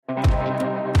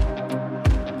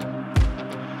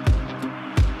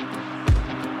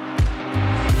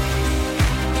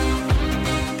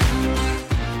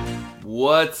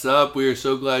What's up? We are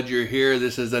so glad you're here.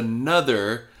 This is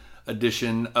another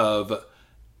edition of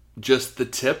Just the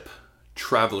Tip,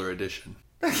 Traveler Edition.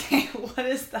 Okay, what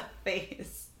is that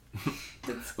face?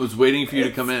 I was waiting for you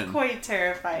to come in. It's quite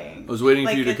terrifying. I was waiting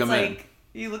for you to come in.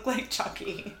 You look like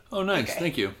Chucky. Oh, nice. Okay.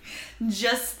 Thank you.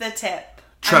 Just the Tip.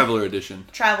 Traveler Edition.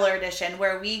 Traveler Edition,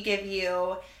 where we give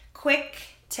you quick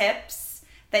tips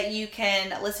that you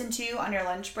can listen to on your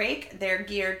lunch break. They're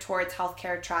geared towards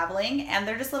healthcare traveling, and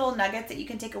they're just little nuggets that you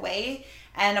can take away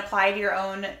and apply to your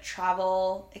own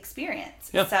travel experience.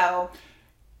 Yeah. So,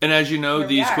 and as you know,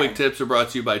 these quick tips are brought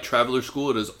to you by Traveler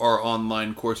School. It is our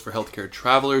online course for healthcare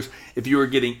travelers. If you are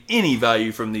getting any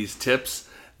value from these tips,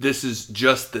 this is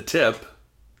just the tip.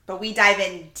 But we dive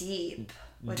in deep.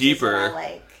 Deeper. Is what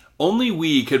I like. Only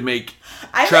we could make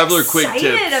I'm traveler quick tips.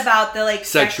 I'm excited about the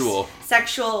sexual,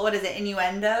 what is it,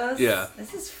 innuendos? Yeah.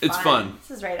 This is fun. It's fun.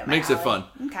 This is right up my Makes alley. it fun.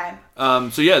 Okay.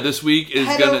 So yeah, this week is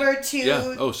Head over to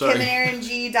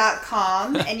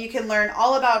KimandAaronG.com and you can learn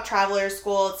all about Traveler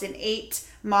School. It's an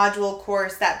 8-module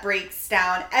course that breaks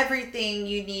down everything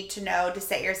you need to know to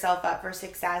set yourself up for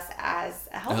success as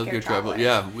a healthcare traveler.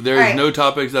 Yeah, there's no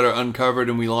topics that are uncovered,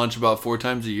 and we launch about 4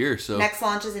 times a year. So next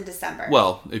launch is in December.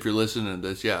 Well, if you're listening to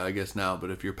this, yeah, I guess now.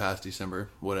 But if you're past December,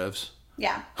 whatevs.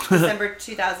 Yeah, December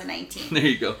 2019. There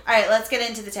you go. All right, let's get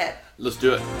into the tip. Let's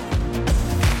do it.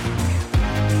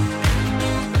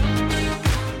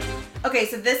 Okay,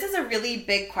 so this is a really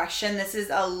big question. This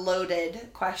is a loaded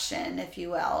question, if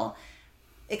you will,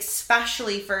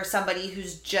 especially for somebody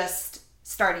who's just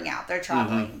starting out their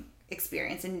traveling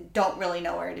experience and don't really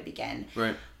know where to begin.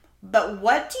 Right. But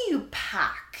what do you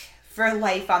pack for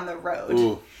life on the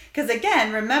road? Because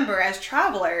again, remember, as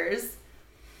travelers,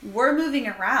 we're moving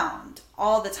around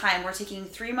all the time. We're taking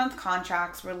 3-month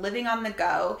contracts. We're living on the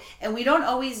go. And we don't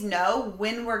always know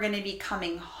when we're going to be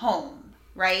coming home,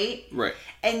 right? Right.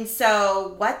 And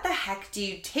so what the heck do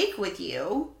you take with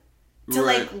you to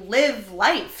right. live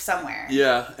life somewhere?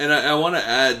 Yeah. And I want to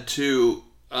add too,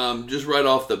 just right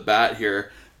off the bat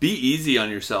here, be easy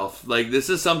on yourself. This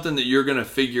is something that you're going to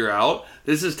figure out.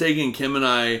 This is taking Kim and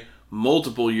I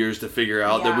multiple years to figure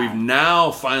out that we've now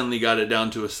finally got it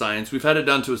down to a science. We've had it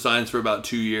down to a science for about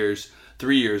 2 years,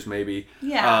 3 years maybe.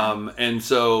 Yeah. And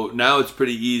so now it's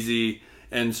pretty easy.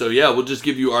 And so, yeah, we'll just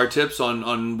give you our tips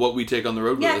on what we take on the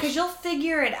road with us. Yeah, because you'll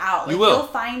figure it out. You'll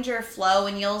find your flow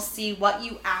and you'll see what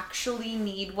you actually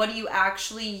need, what do you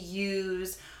actually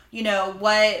use,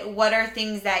 what are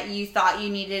things that you thought you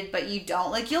needed but you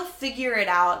don't. You'll figure it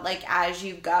out as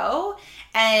you go.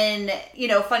 And,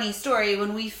 funny story,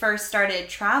 when we first started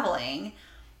traveling,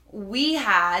 we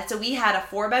had a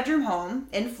 4-bedroom home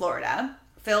in Florida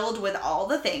filled with all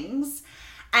the things.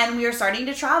 And we were starting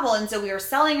to travel, and so we were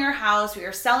selling our house. We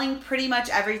were selling pretty much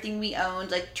everything we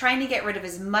owned, trying to get rid of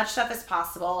as much stuff as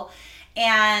possible.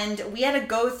 And we had to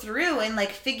go through and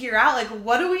figure out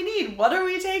what do we need? What are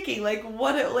we taking?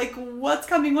 What's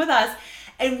coming with us?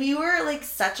 And we were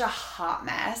such a hot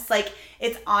mess.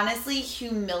 It's honestly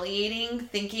humiliating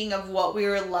thinking of what we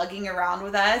were lugging around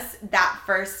with us that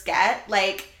first get.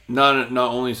 Not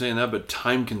only saying that, but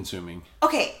time consuming.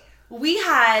 Okay. We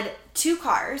had 2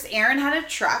 cars. Aaron had a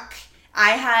truck.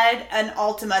 I had an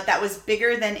Altima that was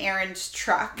bigger than Aaron's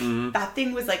truck. Mm-hmm. That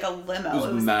thing was like a limo.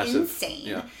 It was massive. Insane.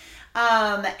 Yeah.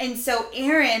 And so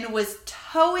Aaron was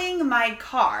towing my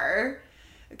car,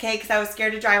 okay, because I was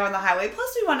scared to drive on the highway.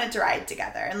 Plus, we wanted to ride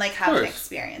together and have an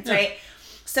experience, right?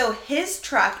 So his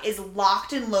truck is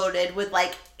locked and loaded with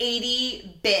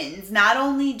 80 bins, not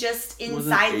only just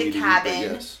inside the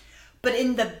cabin, but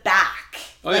in the back.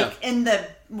 In the,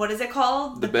 what is it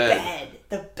called? The bed.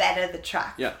 The bed of the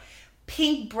truck. Yeah.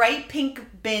 Bright pink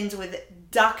bins with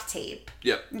duct tape.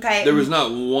 Yep. Okay. There was not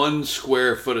 1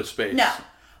 square foot of space. No.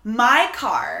 My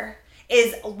car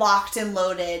is locked and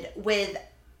loaded with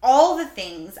all the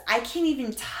things. I can't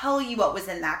even tell you what was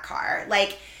in that car.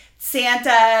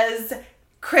 Santa's,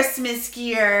 Christmas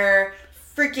gear,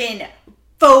 freaking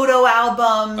photo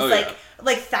albums,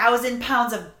 1,000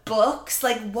 pounds of books.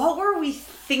 What were we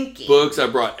thinking? Books. I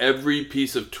brought every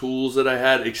piece of tools that I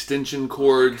had, extension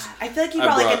cords. I feel like you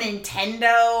brought a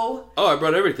Nintendo. Oh, I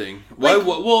brought everything. Why?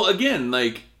 Well, again,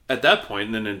 at that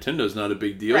point, the Nintendo's not a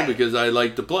big deal because I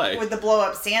like to play. With the blow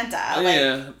up Santa.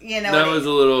 That was a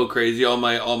little crazy, all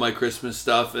my Christmas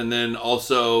stuff. And then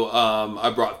also, I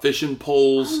brought fishing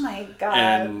poles. Oh my God.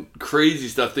 And crazy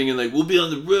stuff, thinking we'll be on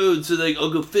the road, so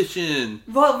I'll go fishing.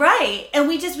 Well, right. And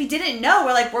we didn't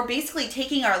know. We're basically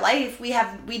taking our life. We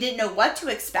didn't know what to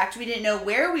expect. We didn't know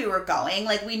where we were going.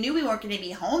 We knew we weren't going to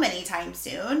be home anytime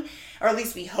soon. Or at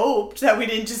least we hoped that we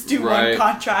didn't just do one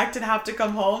contract and have to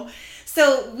come home.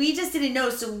 So we just didn't know.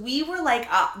 So we were like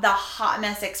the Hot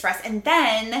Mess Express. And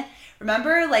then,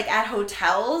 remember, like at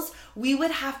hotels, we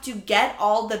would have to get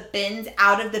all the bins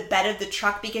out of the bed of the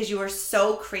truck because you were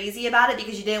so crazy about it,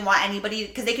 because you didn't want anybody,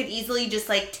 because they could easily just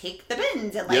like take the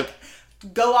bins and like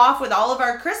go off with all of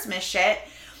our Christmas shit.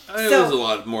 It was a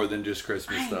lot more than just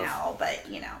Christmas stuff. I know, but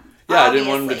you know. Yeah, I didn't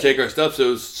want them to take our stuff, so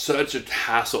it was such a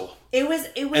hassle. It was.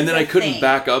 And then I couldn't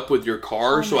back up with your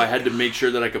car, so I had to make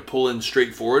sure that I could pull in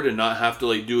straight forward and not have to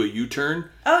like do a U-turn.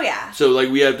 Oh yeah. So like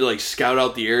we had to like scout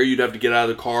out the area. You'd have to get out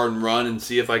of the car and run and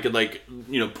see if I could like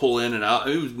pull in and out.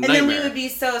 It was nightmare. And then we would be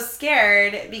so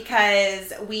scared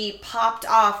because we popped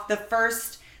off the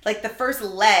first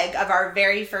leg of our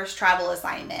very first travel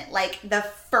assignment. Like the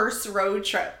first road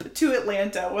trip to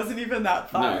Atlanta wasn't even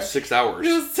that far. No, 6 hours.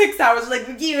 It was 6 hours. Like,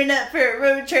 we're gearing up for a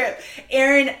road trip.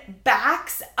 Aaron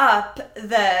backs up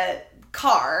the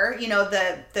car,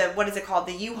 the what is it called?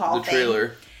 The U-Haul thing. The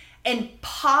trailer. And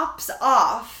pops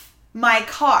off my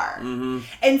car. Mm-hmm.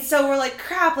 And so we're like,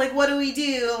 crap, like what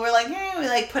do? We're like, we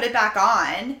like put it back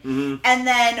on. Mm-hmm. And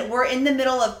then we're in the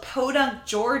middle of Podunk,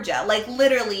 Georgia. Like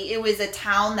literally it was a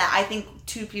town that I think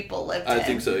 2 people lived in. I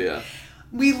think so, yeah.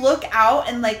 We look out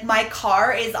and like my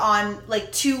car is on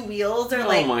like 2 wheels or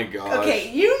like, oh my god.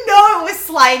 Okay, it was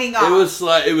sliding off.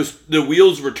 It was the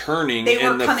wheels were turning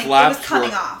and the flaps it was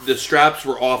coming off. The straps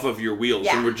were off of your wheels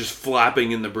and were just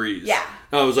flapping in the breeze. Yeah.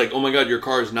 I was like, oh my god, your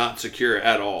car is not secure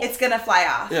at all. It's gonna fly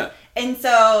off. Yeah. And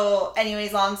so,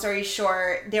 anyways, long story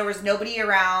short, there was nobody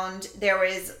around. There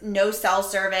was no cell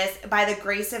service. By the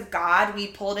grace of God, we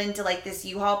pulled into like this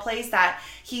U-Haul place that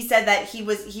he said that he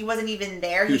wasn't even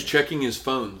there. He was checking his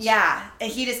phones. Yeah. And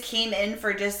he just came in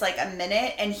for just like a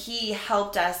minute and he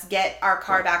helped us get our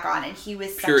car back on, and he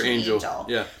was such an angel.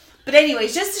 Yeah. But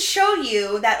anyways, just to show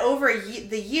you that over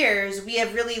the years, we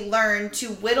have really learned to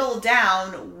whittle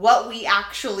down what we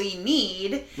actually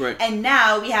need. Right. And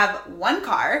now we have one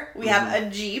car, we have a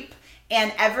Jeep,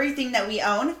 and everything that we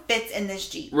own fits in this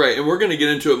Jeep. Right. And we're going to get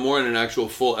into it more in an actual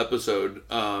full episode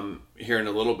here in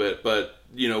a little bit. But,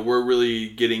 we're really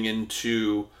getting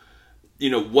into,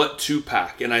 what to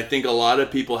pack. And I think a lot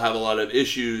of people have a lot of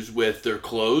issues with their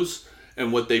clothes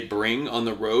and what they bring on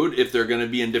the road if they're going to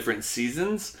be in different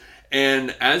seasons.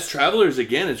 And as travelers,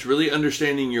 again, it's really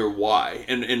understanding your why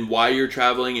and why you're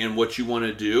traveling and what you want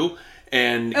to do.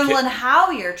 And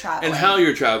how you're traveling. And how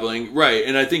you're traveling, right.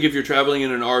 And I think if you're traveling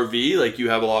in an RV, like you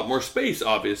have a lot more space,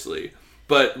 obviously.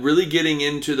 But really getting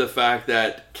into the fact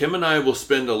that Kim and I will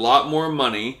spend a lot more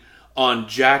money on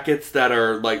jackets that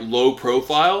are like low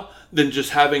profile than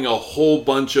just having a whole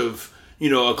bunch of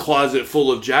a closet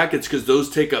full of jackets, because those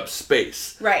take up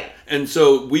space. Right. And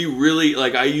so we really,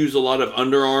 I use a lot of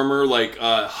Under Armour,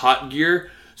 hot gear,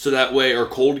 so that way, or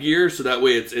cold gear, so that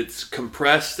way it's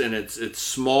compressed and it's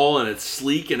small and it's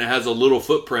sleek and it has a little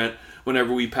footprint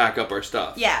whenever we pack up our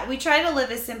stuff. Yeah, we try to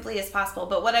live as simply as possible.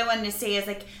 But what I wanted to say is,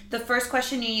 the first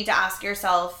question you need to ask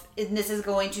yourself, and this is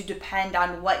going to depend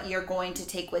on what you're going to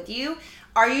take with you.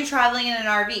 Are you traveling in an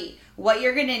RV? What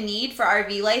you're going to need for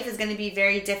RV life is going to be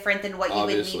very different than what you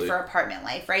would need for apartment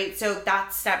life, right? So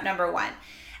that's step number 1.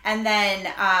 And then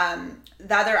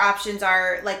the other options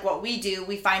are like what we do.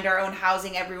 We find our own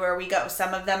housing everywhere we go.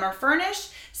 Some of them are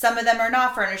furnished, some of them are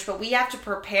not furnished, but we have to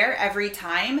prepare every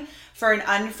time for an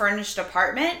unfurnished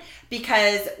apartment,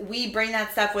 because we bring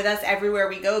that stuff with us everywhere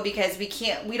we go, because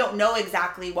we don't know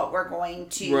exactly what we're going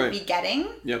to be getting.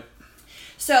 Yep.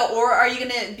 So, or are you going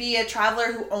to be a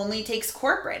traveler who only takes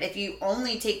corporate? If you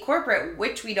only take corporate,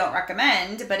 which we don't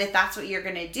recommend, but if that's what you're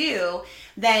going to do,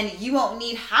 then you won't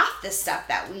need half the stuff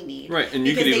that we need. Right, and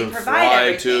you can even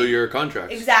fly to your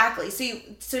contracts. Exactly.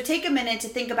 So take a minute to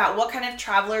think about what kind of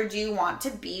traveler do you want to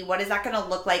be? What is that going to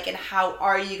look like? And how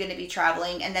are you going to be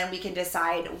traveling? And then we can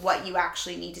decide what you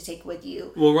actually need to take with you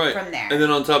from there. And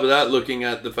then on top of that, looking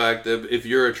at the fact that if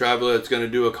you're a traveler that's going to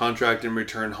do a contract and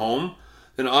return home,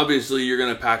 then obviously you're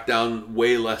going to pack down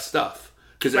way less stuff,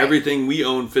 because everything we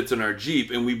own fits in our Jeep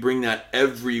and we bring that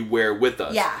everywhere with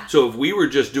us. Yeah. So if we were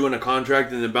just doing a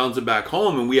contract and then bouncing back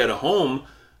home and we had a home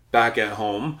back at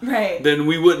home, then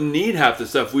we wouldn't need half the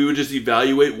stuff. We would just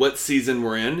evaluate what season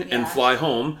we're in and fly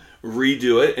home,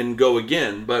 redo it, and go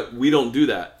again. But we don't do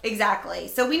that. Exactly.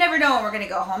 So we never know when we're going to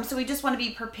go home. So we just want to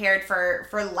be prepared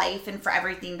for life and for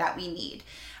everything that we need.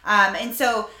 And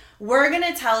so we're going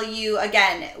to tell you,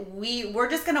 again, we're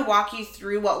just going to walk you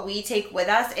through what we take with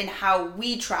us and how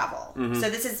we travel. Mm-hmm. So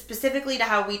this is specifically to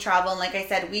how we travel. And like I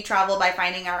said, we travel by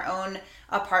finding our own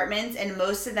apartments, and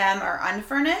most of them are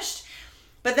unfurnished.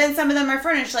 But then some of them are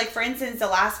furnished. Like, for instance, the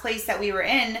last place that we were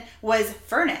in was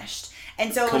furnished.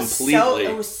 And so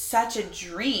it was such a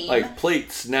dream. Like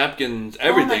plates, napkins,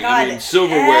 everything. Oh my God, I mean,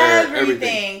 silverware,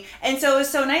 everything. And so it was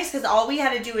so nice because all we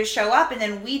had to do was show up, and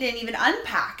then we didn't even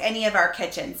unpack any of our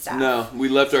kitchen stuff. No, we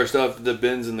left our stuff, the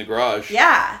bins in the garage.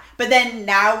 Yeah. But then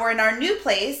now we're in our new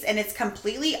place, and it's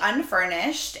completely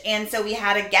unfurnished. And so we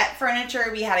had to get furniture.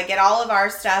 We had to get all of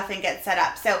our stuff and get set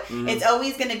up. So it's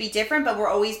always going to be different, but we're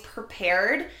always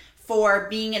prepared for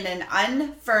being in an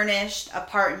unfurnished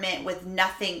apartment with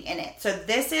nothing in it. So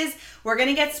we're going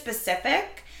to get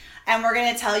specific, and we're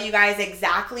going to tell you guys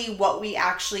exactly what we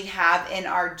actually have in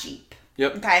our Jeep.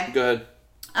 Yep. Okay. Go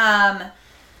ahead.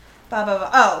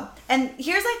 Oh, and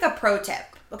here's like a pro tip.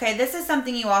 Okay, this is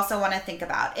something you also want to think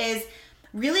about is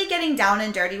really getting down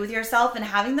and dirty with yourself and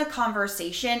having the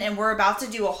conversation. And we're about to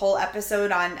do a whole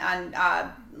episode on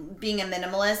being a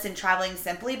minimalist and traveling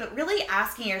simply, but really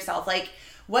asking yourself, like,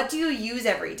 what do you use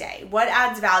every day? What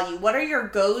adds value? What are your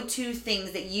go-to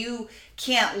things that you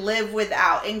can't live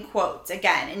without, in quotes,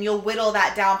 again? And you'll whittle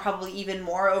that down probably even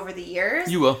more over the years.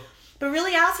 You will. But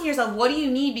really asking yourself, what do you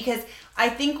need? Because I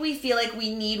think we feel like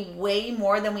we need way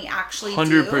more than we actually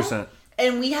 100%.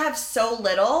 And we have so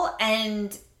little,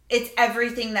 and it's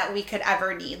everything that we could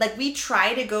ever need. Like, we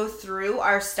try to go through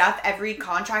our stuff, every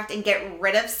contract, and get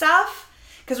rid of stuff.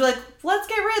 Because we're like, let's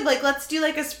get rid, like, let's do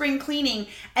like a spring cleaning.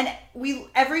 And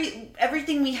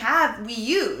everything we have, we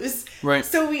use. Right.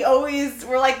 So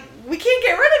we're like, we can't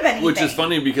get rid of anything. Which is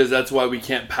funny because that's why we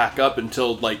can't pack up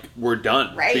until like we're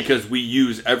done. Right. Because we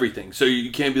use everything. So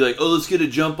you can't be like, oh, let's get a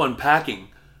jump on packing.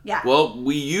 Yeah. Well,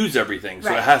 we use everything. So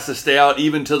Right. it has to stay out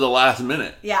even to the last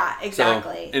minute. Yeah,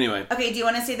 exactly. So, anyway. Okay, do you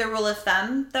want to say the rule of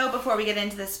thumb, though, before we get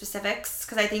into the specifics?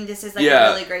 Because I think this is like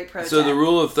a really great pro So tip. the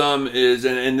rule of thumb is,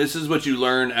 and this is what you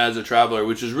learn as a traveler,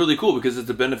 which is really cool because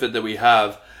it's a benefit that we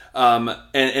have.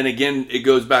 And again, it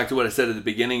goes back to what I said at the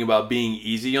beginning about being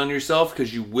easy on yourself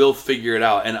because you will figure it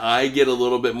out. And I get a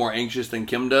little bit more anxious than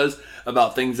Kim does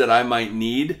about things that I might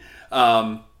need.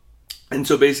 And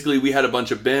so basically we had a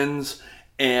bunch of bins,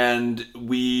 and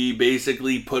we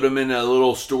basically put them in a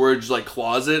little storage like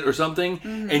closet or something.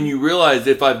 Mm-hmm. And you realize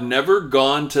if I've never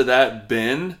gone to that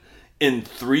bin in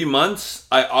 3 months,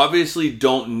 I obviously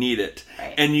don't need it.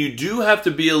 Right. And you do have to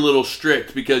be a little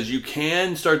strict because you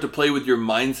can start to play with your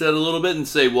mindset a little bit and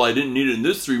say, well, I didn't need it in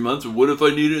this 3 months. What if I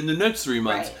need it in the next 3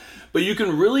 months? Right. But you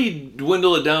can really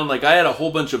dwindle it down. Like I had a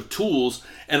whole bunch of tools,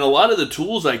 and a lot of the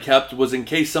tools I kept was in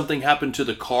case something happened to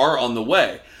the car on the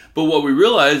way. But what we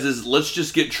realized is let's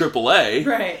just get AAA.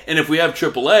 Right. And if we have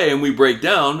AAA and we break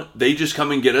down, they just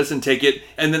come and get us and take it.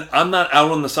 And then I'm not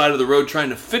out on the side of the road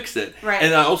trying to fix it. Right.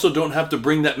 And I also don't have to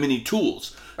bring that many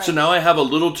tools. Right. So now I have a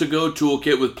little to-go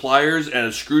toolkit with pliers and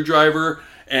a screwdriver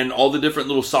and all the different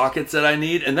little sockets that I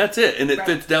need. And that's it. And it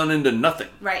fits down into nothing.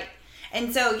 Right.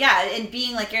 And so, yeah, and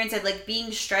being, like Aaron said, like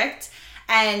being strict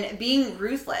and being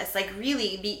ruthless, like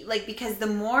really because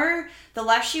the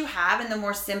less you have and the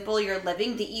more simple you're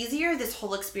living, the easier this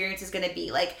whole experience is going to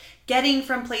be. Like getting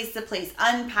from place to place,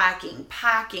 unpacking,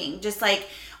 packing, just like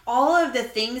all of the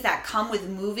things that come with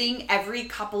moving every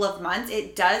couple of months,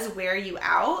 it does wear you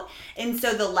out. And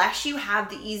so the less you have,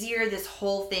 the easier this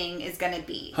whole thing is going to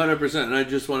be. 100%. And I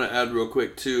just want to add real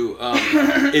quick too,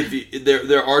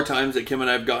 there are times that Kim and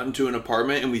I have gotten to an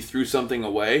apartment and we threw something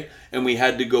away and we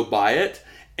had to go buy it.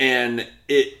 And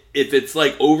if it's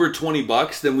like over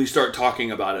 $20, then we start talking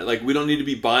about it. Like we don't need to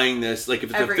be buying this. Like if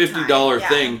it's every a $50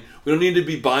 thing, we don't need to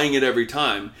be buying it every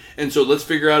time. And so let's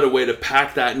figure out a way to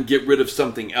pack that and get rid of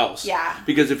something else. Yeah.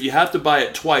 Because if you have to buy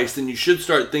it twice, then you should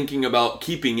start thinking about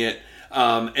keeping it.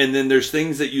 And then there's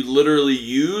things that you literally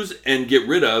use and get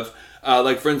rid of.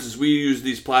 Like for instance, we use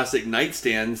these plastic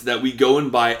nightstands that we go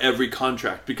and buy every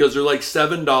contract because they're like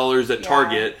 $7 at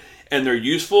Target. And they're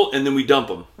useful, and then we dump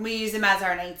them. We use them as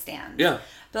our nightstands. Yeah.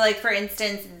 But like, for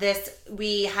instance,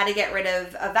 we had to get rid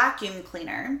of a vacuum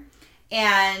cleaner.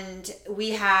 And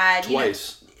we had...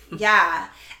 Twice. Yeah.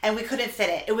 And we couldn't fit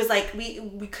it. It was like, we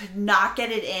could not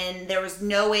get it in. There was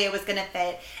no way it was going to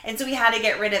fit. And so we had to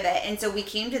get rid of it. And so we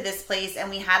came to this place, and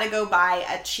we had to go buy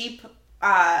a cheap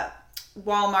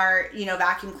Walmart,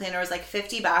 vacuum cleaner. It was like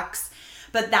 $50.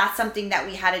 But that's something that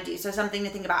we had to do. So something to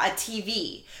think about. A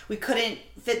TV. We couldn't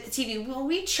fit the TV. Well,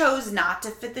 we chose not to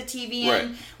fit the TV in. Right.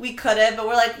 We could have, but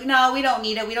we're like, no, we don't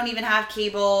need it. We don't even have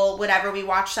cable, whatever. We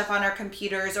watch stuff on our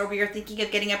computers, or we were thinking of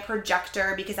getting a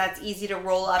projector because that's easy to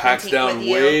roll up Packs and take down with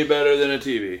you. way better than a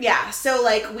TV. Yeah. So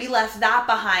like we left that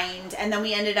behind, and then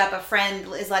we ended up, a friend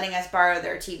is letting us borrow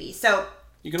their TV. So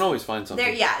you can always find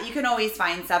something. You can always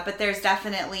find stuff, but there's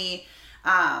definitely...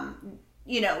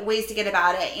 ways to get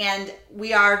about it. And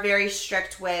we are very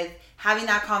strict with having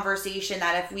that conversation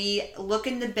that if we look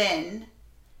in the bin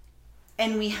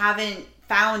and we haven't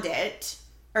found it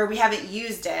or we haven't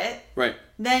used it, right,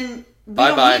 then we bye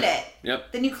don't need it.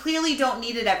 Yep. Then you clearly don't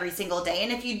need it every single day.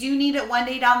 And if you do need it one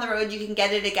day down the road, you can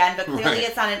get it again, but clearly Right.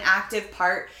 it's not an active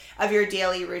part of your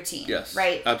daily routine. Yes.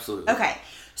 Right? Absolutely. Okay.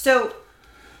 So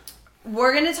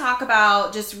we're going to talk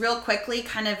about just real quickly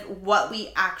kind of what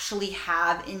we actually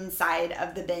have inside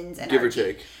of the bins and Give our or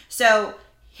Jeep. take. So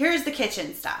here's the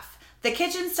kitchen stuff. The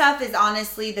kitchen stuff is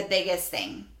honestly the biggest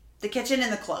thing. The kitchen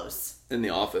and the clothes. In the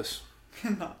office.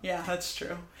 Yeah, that's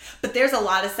true. But there's a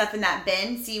lot of stuff in that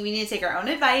bin. See, we need to take our own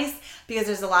advice because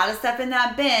there's a lot of stuff in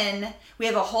that bin. We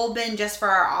have a whole bin just for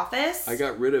our office. I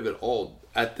got rid of it all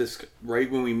at this,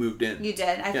 right when we moved in. You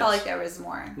did? I felt like there was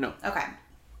more. No. Okay.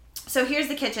 So here's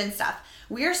the kitchen stuff.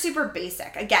 We are super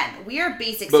basic. Again, we are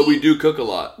basic. But we do cook a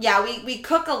lot. Yeah, we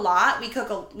cook a lot. We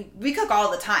cook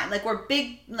all the time. Like we're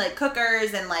big like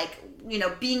cookers and like, you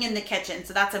know, being in the kitchen.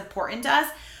 So that's important to us.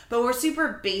 But we're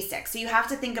super basic. So you have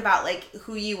to think about like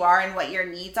who you are and what your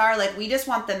needs are. Like we just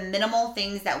want the minimal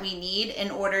things that we need in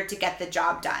order to get the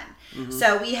job done. Mm-hmm.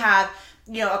 So we have,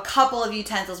 you know, a couple of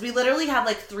utensils. We literally have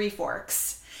like 3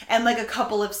 forks and like a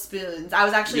couple of spoons. I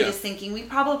was actually just thinking we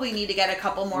probably need to get a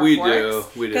couple more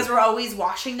forks. We do. Because we're always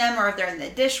washing them or if they're in the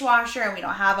dishwasher and we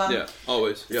don't have them. Yeah,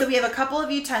 always. Yep. So we have a couple of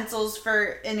utensils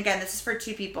for, and again, this is for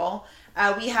 2 people.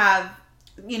 We have,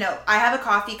 you know, I have a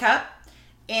coffee cup.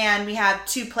 And we have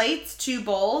 2 plates, 2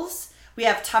 bowls. We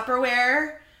have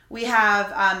Tupperware. We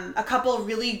have a couple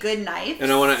really good knives.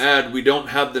 And I want to add, we don't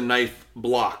have the knife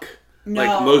block. No.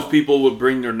 Like most people would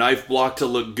bring their knife block to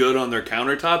look good on their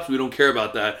countertops. We don't care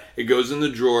about that. It goes in the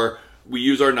drawer. We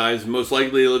use our knives. Most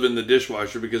likely they live in the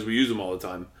dishwasher because we use them all the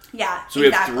time. Yeah, so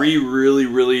we have 3 really,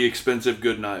 really expensive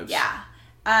good knives. Yeah.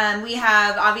 We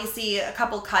have obviously a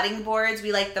couple cutting boards.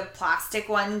 We like the plastic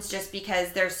ones just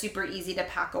because they're super easy to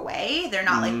pack away. They're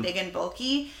not like big and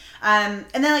bulky. And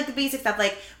then like the basic stuff,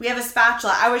 like we have a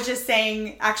spatula. I was just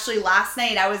saying, actually last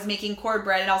night I was making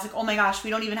cornbread and I was like, oh my gosh, we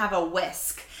don't even have a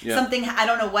whisk. Yeah. Something, I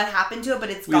don't know what happened to it,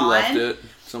 but it's gone. We left it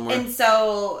somewhere. And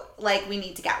so like we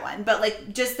need to get one. But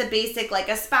like just the basic, like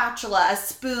a spatula, a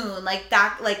spoon, like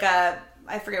that, like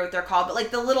I forget what they're called, but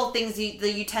like the little things,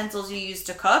 the utensils you use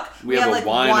to cook. We have like a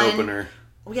wine opener.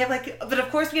 We have like, but of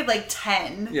course we have like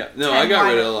 10. Yeah, no, I got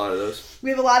rid of a lot of those.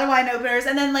 We have a lot of wine openers.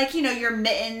 And then like, you know, your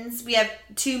mittens. We have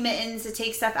 2 mittens to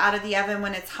take stuff out of the oven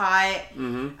when it's hot.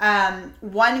 Mm-hmm.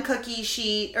 1 cookie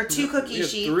sheet, or 2 cookie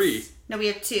sheets. 3. No, we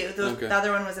have 2. The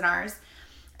other one wasn't ours.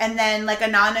 And then, like, a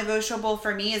non-negotiable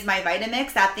for me is my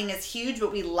Vitamix. That thing is huge,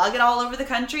 but we lug it all over the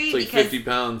country. It's like because 50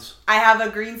 pounds. I have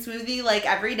a green smoothie, like,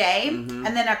 every day. Mm-hmm.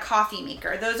 And then a coffee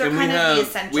maker. Those are kind of the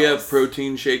essentials. We have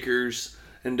protein shakers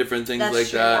and different things like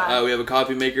that. We have a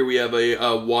coffee maker. We have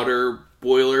a water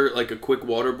boiler, like a quick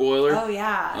water boiler. Oh,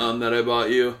 yeah. That I bought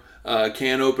you.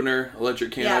 Can opener,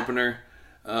 electric can opener.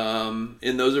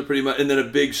 And those are pretty much, and then a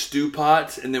big stew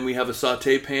pot, and then we have a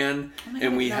saute pan,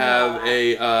 and we have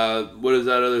a what is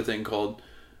that other thing called?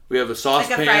 We have a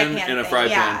saucepan and a fry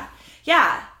pan.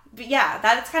 Yeah. But yeah,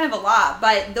 that's kind of a lot.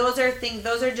 But those are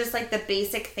just like the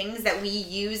basic things that we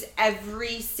use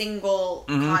every single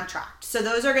contract. So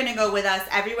those are going to go with us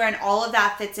everywhere, and all of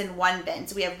that fits in one bin.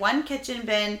 So we have 1 kitchen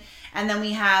bin, and then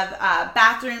we have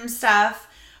bathroom stuff,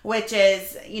 which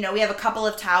is, you know, we have a couple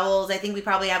of towels. I think we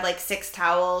probably have like 6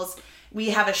 towels. We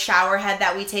have a shower head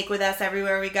that we take with us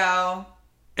everywhere we go.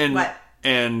 And what?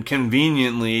 And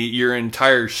conveniently, your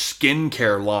entire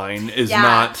skincare line is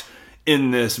not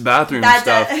in this bathroom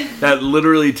stuff. That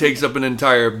literally takes up an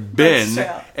entire bin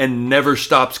and never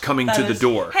stops coming to the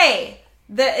door. Hey,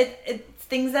 it's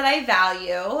things that I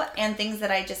value and things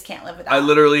that I just can't live without. I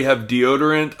literally have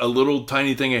deodorant, a little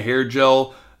tiny thing of hair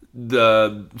gel,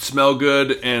 the smell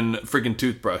good, and freaking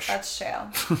toothbrush. That's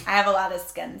true. I have a lot of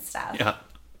skin stuff. Yeah.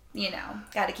 You know,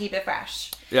 got to keep it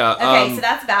fresh. Yeah. Okay, so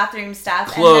that's bathroom stuff.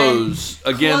 Clothes.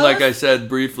 Again, like I said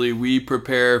briefly, we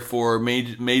prepare for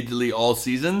majorly all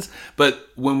seasons. But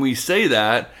when we say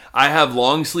that, I have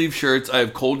long sleeve shirts. I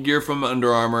have cold gear from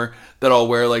Under Armour that I'll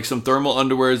wear, like some thermal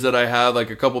underwears that I have, like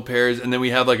a couple pairs. And then we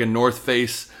have like a North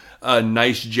Face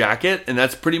nice jacket. And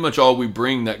that's pretty much all we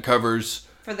bring that covers...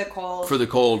 For the cold. For the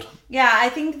cold. Yeah, I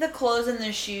think the clothes and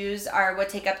the shoes are what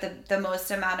take up the most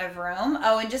amount of room.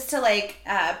 Oh, and just to like,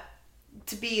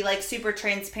 to be like super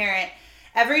transparent,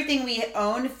 everything we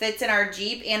own fits in our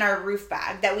Jeep and our roof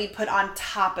bag that we put on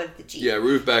top of the Jeep. Yeah,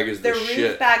 roof bag is the shit. The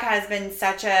roof bag has been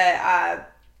such a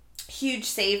huge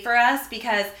save for us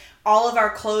because all of our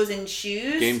clothes and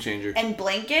shoes, Game changer. and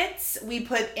blankets, we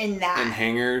put in that. And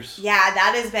hangers. Yeah,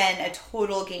 that has been a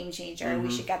total game changer.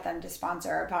 We should get them to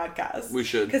sponsor our podcast. We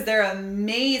should. Because they're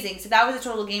amazing. So that was a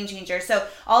total game changer. So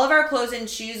all of our clothes and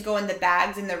shoes go in the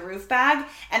bags in the roof bag,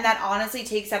 and that honestly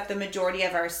takes up the majority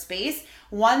of our space.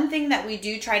 One thing that we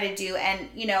do try to do, and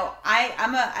you know,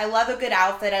 I love a good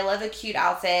outfit. I love a cute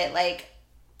outfit. Like,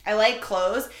 I like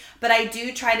clothes, but I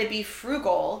do try to be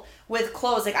frugal with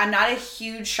clothes. Like, I'm not a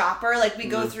huge shopper. Like, we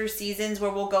go through seasons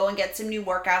where we'll go and get some new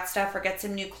workout stuff or get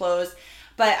some new clothes,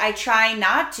 but I try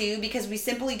not to because we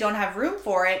simply don't have room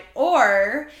for it.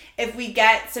 Or if we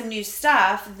get some new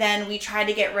stuff, then we try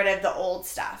to get rid of the old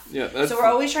stuff. Yeah, so we're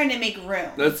always trying to make room.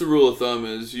 That's the rule of thumb: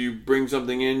 is you bring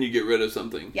something in, you get rid of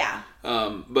something. Yeah.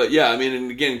 But yeah, I mean,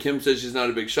 and again, Kim says she's not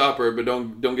a big shopper, but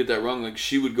don't get that wrong. Like,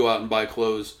 she would go out and buy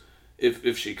clothes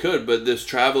if she could, but this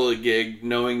travel gig,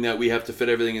 knowing that we have to fit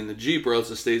everything in the Jeep or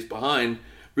else it stays behind,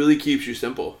 really keeps you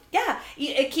simple. Yeah,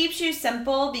 it keeps you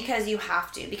simple because you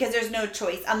have to, because there's no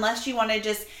choice unless you want to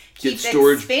just keep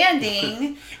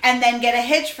expanding and then get a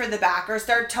hitch for the back or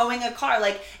start towing a car.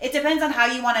 Like, it depends on how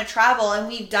you want to travel, and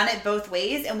we've done it both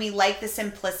ways, and we like the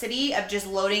simplicity of just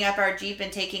loading up our Jeep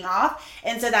and taking off.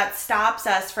 And so that stops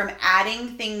us from adding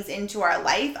things into our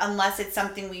life unless it's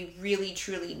something we really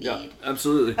truly need. Yeah,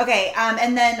 absolutely. Okay,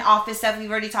 and then office stuff,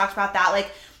 we've already talked about that.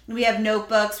 Like, we have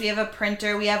notebooks, we have a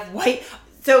printer, we have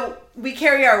so we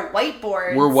carry our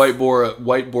whiteboards. We're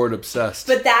whiteboard obsessed.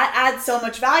 But that adds so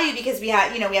much value because we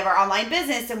have our online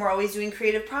business and we're always doing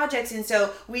creative projects, and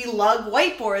so we lug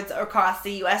whiteboards across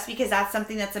the U.S. because that's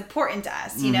something that's important to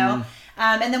us, you know.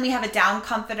 And then we have a down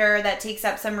comforter that takes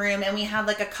up some room, and we have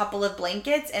like a couple of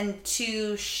blankets and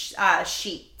 2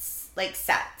 sheets, like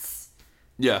sets.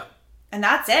 Yeah. And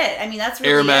that's it. I mean, that's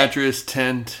really air mattress,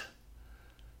 tent.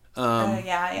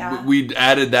 Yeah. We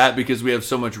added that because we have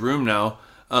so much room now.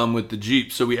 With the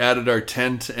Jeep, so we added our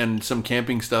tent and some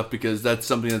camping stuff because that's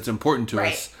something that's important to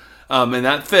us, and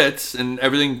that fits, and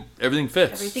everything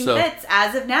fits. Everything fits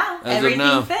as of now.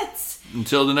 Everything fits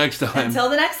until the next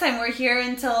time. We're here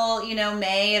until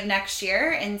May of next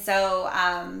year, and so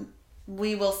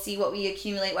we will see what we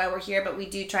accumulate while we're here. But we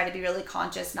do try to be really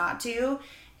conscious not to,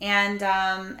 and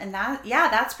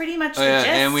that's pretty much the gist.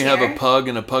 And we have a pug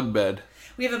and a pug bed.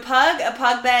 We have a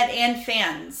pug bed, and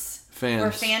fans.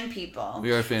 We're fan people.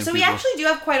 We are fan people. So we actually do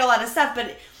have quite a lot of stuff,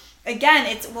 but again,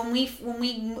 it's when we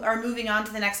are moving on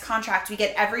to the next contract, we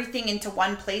get everything into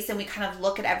one place and we kind of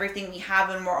look at everything we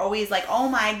have, and we're always like, oh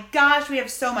my gosh, we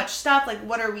have so much stuff. Like,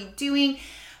 what are we doing?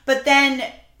 But then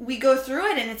we go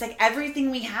through it and it's like everything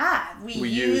we have, we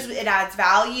use, it adds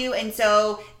value. And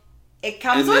so it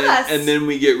comes with us. And then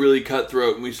we get really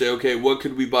cutthroat and we say, okay, what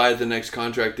could we buy at the next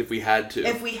contract if we had to?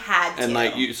 And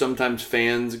like sometimes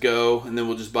fans go, and then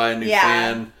we'll just buy a new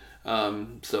fan,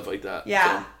 stuff like that.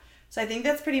 Yeah. So I think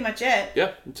that's pretty much it.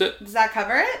 Yeah, that's it. Does that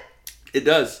cover it? It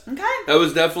does. Okay. That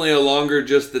was definitely a longer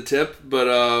just the tip, but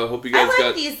hope you guys I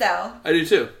like these though. I do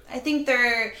too. I think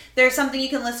they're something you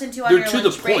can listen to on your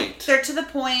lunch break. They're to the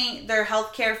point. They're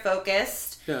healthcare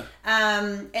focused. Yeah.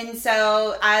 And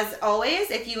so, as always,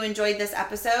 if you enjoyed this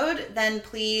episode, then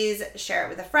please share it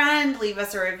with a friend, leave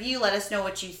us a review, let us know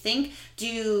what you think. Do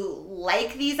you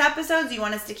like these episodes? Do you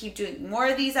want us to keep doing more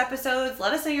of these episodes?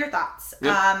 Let us know your thoughts.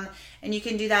 Yep. And you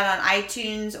can do that on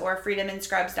iTunes or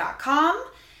freedominscrubs.com.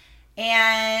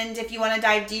 And if you want to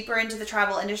dive deeper into the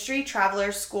travel industry,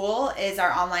 Traveler School is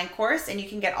our online course, and you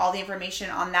can get all the information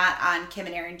on that on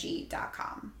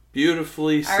kimanderinG.com.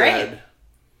 Beautifully said. All right.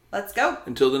 Let's go.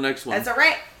 Until the next one. That's all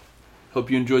right. Hope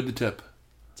you enjoyed the tip.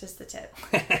 Just the tip.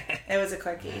 It was a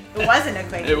quickie. It wasn't a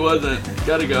quickie. It wasn't.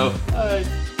 Gotta go. Bye.